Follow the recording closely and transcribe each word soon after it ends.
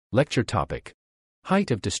Lecture topic: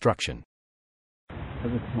 Height of Destruction.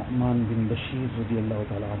 Hazrat Nu'man bin Bashir radiyallahu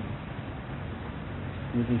ta'ala anhu,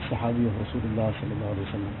 he was a Sahabi of Rasulullah sallallahu alayhi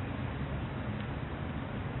wa sallam,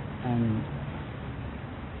 and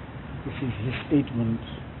this is his statement.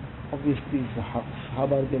 Obviously,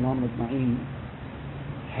 Sahaba radiyallahu anhu ajma'in,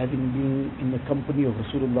 having been in the company of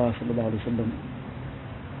Rasulullah sallallahu alayhi wa sallam,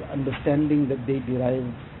 the understanding that they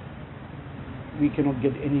derived, we cannot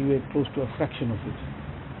get anywhere close to a fraction of it.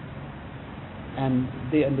 And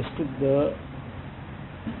they understood the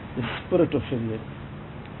spirit of Shariah,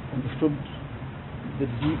 understood the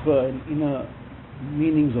deeper and inner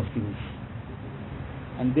meanings of things.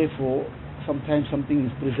 And therefore, sometimes something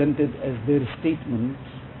is presented as their statement,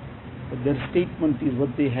 but their statement is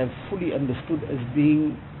what they have fully understood as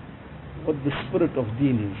being what the spirit of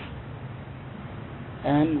Deen is,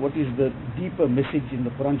 and what is the deeper message in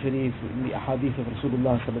the Quran Sharif, in the Ahadith of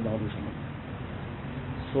Rasulullah sallallahu alaihi wasallam.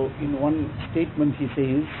 So in one statement he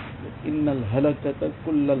says, إِنَّ الْهَلَكَةَ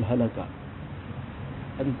كُلَّ الْهَلَكَةِ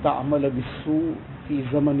أَن تَعْمَلَ بِالسُّوءِ فِي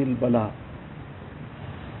زَمَنِ الْبَلَاءِ.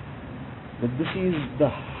 That this is the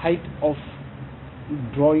height of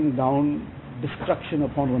drawing down destruction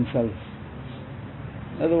upon oneself.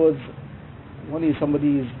 In other words,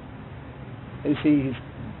 somebody is, they say, he's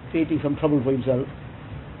creating some trouble for himself.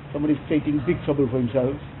 Somebody is creating big trouble for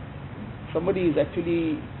himself. Somebody is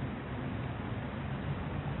actually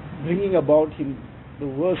bringing about him the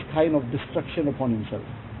worst kind of destruction upon himself.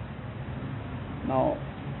 Now,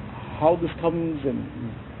 how this comes and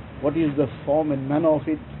what is the form and manner of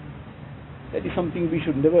it, that is something we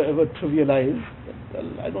should never ever trivialize.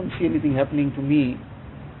 Well, I don't see anything happening to me.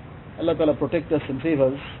 Allah Ta'ala protect us and save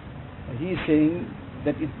us. He is saying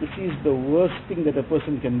that this is the worst thing that a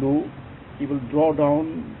person can do. He will draw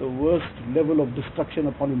down the worst level of destruction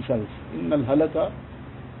upon himself. Innal halaka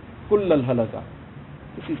kullal halaka.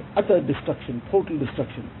 This is utter destruction, total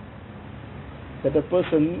destruction. That a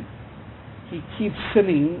person, he keeps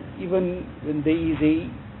sinning even when there is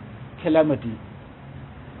a calamity.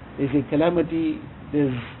 There is a calamity, there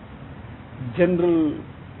is general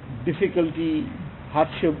difficulty,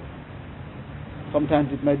 hardship.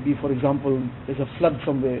 Sometimes it might be, for example, there's a flood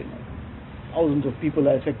somewhere, thousands of people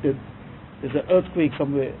are affected. There's an earthquake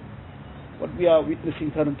somewhere. What we are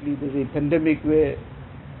witnessing currently, there's a pandemic where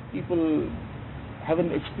people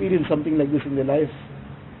haven't experienced something like this in their life.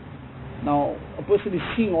 Now, a person is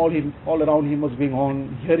seeing all around him what's going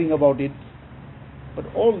on, hearing about it, but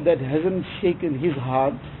all that hasn't shaken his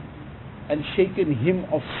heart and shaken him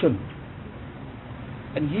of sin.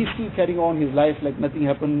 And he's still carrying on his life like nothing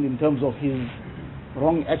happened in terms of his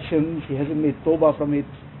wrong actions. He hasn't made tawbah from it.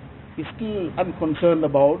 He's still unconcerned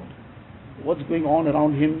about what's going on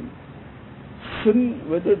around him. Sin,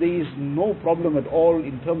 whether there is no problem at all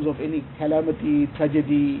in terms of any calamity,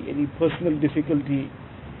 tragedy, any personal difficulty,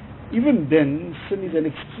 even then, sin is an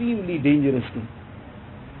extremely dangerous thing.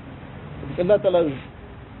 Because Allah Ta'ala's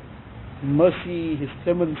mercy, His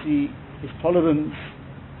clemency, His tolerance,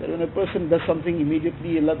 that when a person does something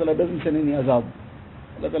immediately, Allah Ta'ala doesn't send any azab.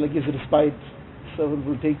 Allah Ta'ala gives respite, servant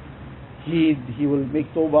will take heed, he will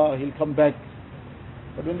make tawbah, he'll come back.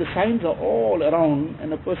 But when the signs are all around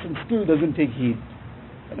and a person still doesn't take heed,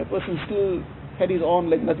 and a person still carries on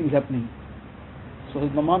like nothing's happening. So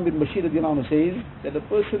Nu'man bin Bashir radiyallahu anhu says that a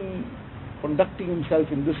person conducting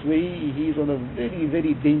himself in this way, he is on a very,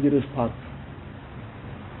 very dangerous path.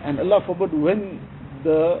 And Allah forbid when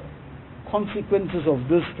the consequences of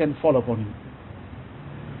this can fall upon him.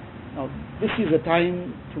 Now this is a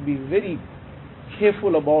time to be very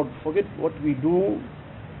careful about, forget what we do,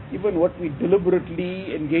 even what we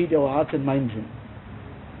deliberately engage our hearts and minds in.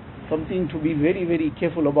 Something to be very, very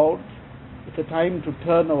careful about. It's a time to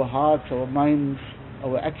turn our hearts, our minds,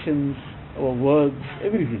 our actions, our words,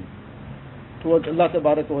 everything towards Allah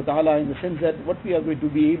wa ta'ala, in the sense that what we are going to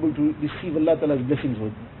be able to receive Allah Ta'ala's blessings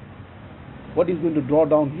with. What is going to draw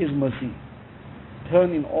down His mercy.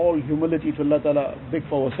 Turn in all humility to Allah Ta'ala, beg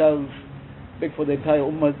for ourselves, beg for the entire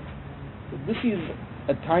ummah. So this is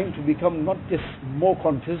a time to become not just more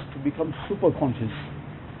conscious, to become super conscious.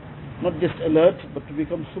 Not just alert, but to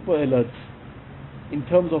become super alert in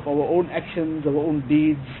terms of our own actions, our own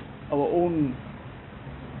deeds, our own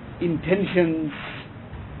intentions.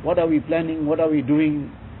 What are we planning? What are we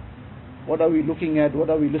doing? What are we looking at? What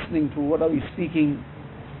are we listening to? What are we speaking?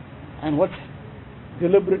 And what's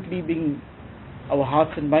deliberately being, our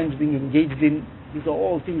hearts and minds being engaged in. These are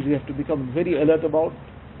all things we have to become very alert about,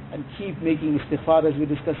 and keep making istighfar as we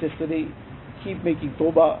discussed yesterday, keep making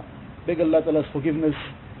tawbah, beg Allah Ta'ala's forgiveness.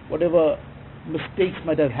 Whatever mistakes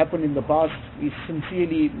might have happened in the past, we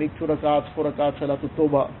sincerely make 2 rakats, 4 rakats, salatul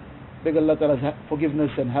tawbah, beg Allah Ta'ala's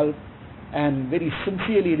forgiveness and help, and very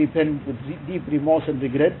sincerely repent with deep remorse and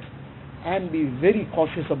regret, and be very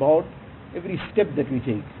cautious about every step that we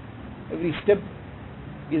take. Every step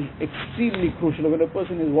is extremely crucial. When a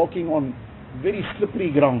person is walking on very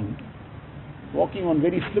slippery ground,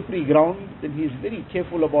 then he is very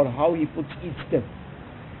careful about how he puts each step.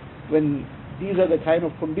 When these are the kind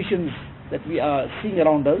of conditions that we are seeing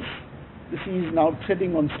around us, this is now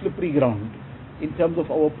treading on slippery ground in terms of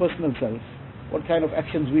our personal self, what kind of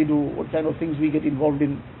actions we do, what kind of things we get involved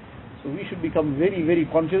in. So we should become very, very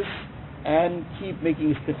conscious and keep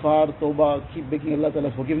making istighfar, tawbah, keep begging Allah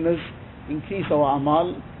Ta'ala forgiveness, increase our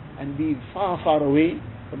amal, and be far, far away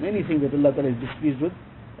from anything that Allah Ta'ala is displeased with.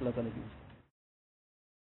 Allah Ta'ala gives.